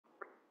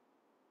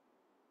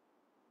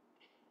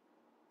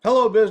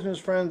Hello, business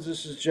friends.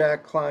 This is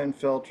Jack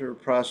Kleinfelter,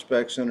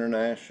 Prospects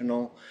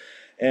International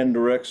and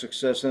Direct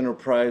Success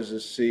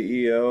Enterprises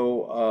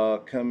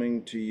CEO,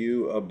 coming to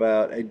you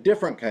about a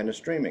different kind of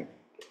streaming.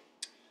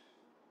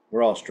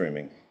 We're all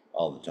streaming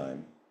all the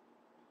time,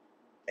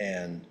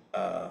 and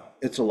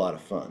it's a lot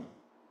of fun.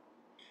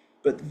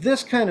 But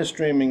this kind of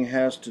streaming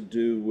has to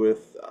do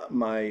with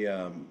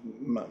my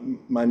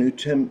new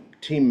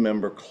team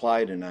member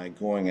Clyde and I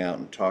going out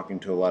and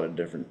talking to a lot of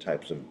different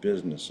types of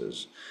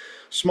businesses.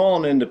 Small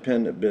and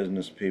independent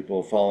business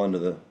people fall into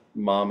the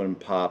mom and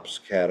pops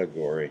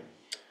category.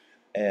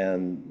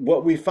 And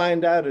what we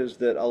find out is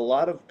that a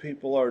lot of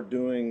people are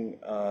doing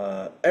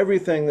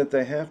everything that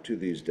they have to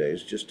these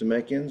days just to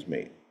make ends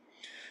meet.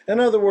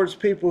 In other words,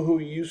 people who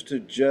used to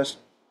just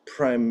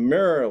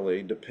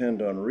primarily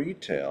depend on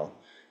retail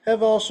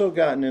have also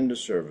gotten into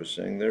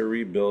servicing. They're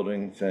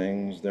rebuilding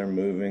things, they're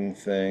moving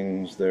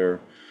things, they're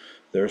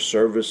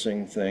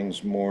servicing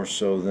things more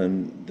so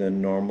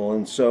than normal.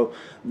 And so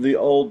the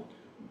old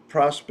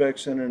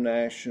Prospects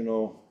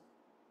International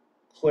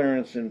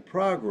clearance in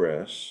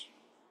progress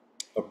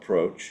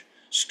approach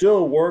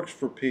still works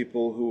for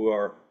people who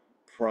are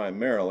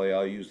primarily,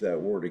 I'll use that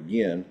word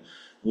again,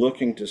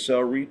 looking to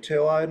sell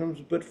retail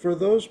items. But for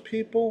those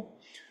people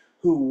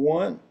who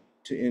want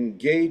to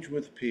engage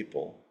with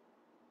people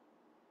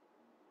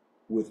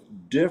with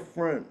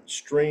different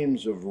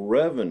streams of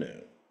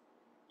revenue,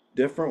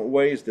 different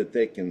ways that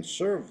they can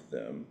serve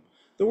them,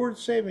 the word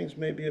savings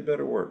may be a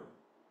better word.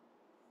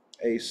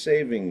 A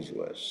savings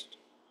list.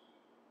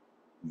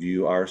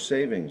 View our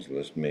savings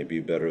list may be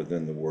better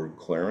than the word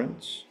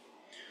clearance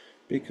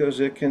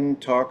because it can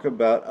talk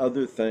about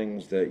other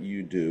things that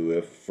you do.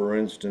 If, for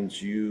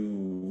instance,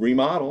 you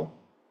remodel,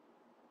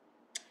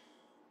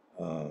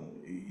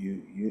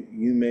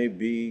 you may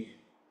be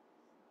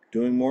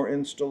doing more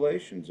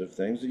installations of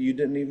things that you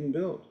didn't even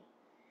build.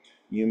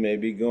 You may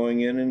be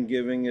going in and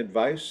giving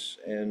advice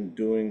and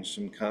doing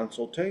some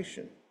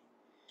consultation.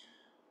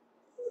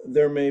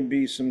 There may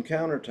be some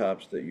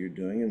countertops that you're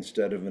doing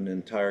instead of an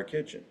entire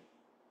kitchen.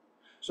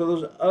 So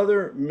there's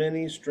other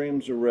many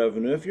streams of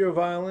revenue. If you're a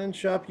violin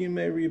shop, you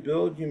may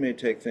rebuild. You may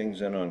take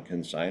things in on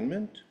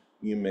consignment.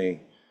 You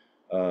may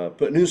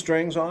put new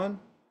strings on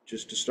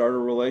just to start a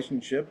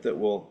relationship that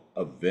will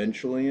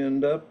eventually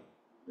end up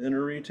in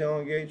a retail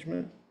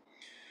engagement.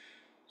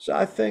 So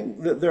I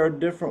think that there are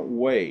different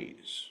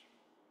ways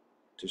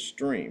to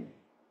stream.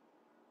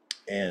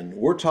 And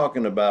we're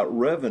talking about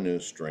revenue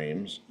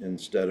streams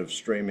instead of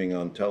streaming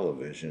on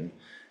television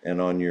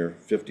and on your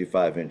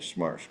 55-inch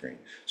smart screen.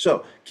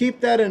 So keep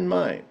that in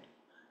mind.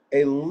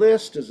 A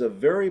list is a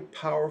very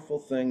powerful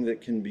thing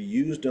that can be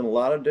used in a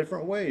lot of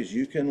different ways.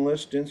 You can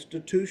list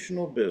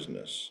institutional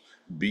business,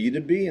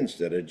 B2B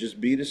instead of just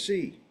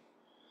B2C.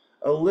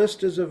 A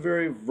list is a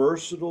very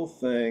versatile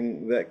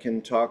thing that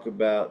can talk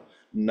about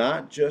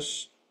not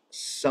just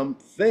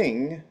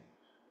something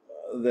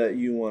that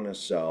you want to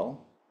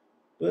sell,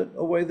 but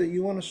a way that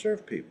you want to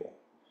serve people.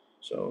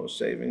 So a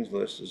savings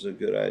list is a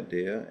good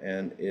idea,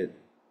 and it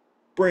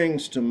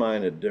brings to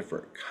mind a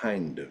different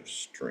kind of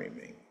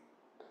streaming.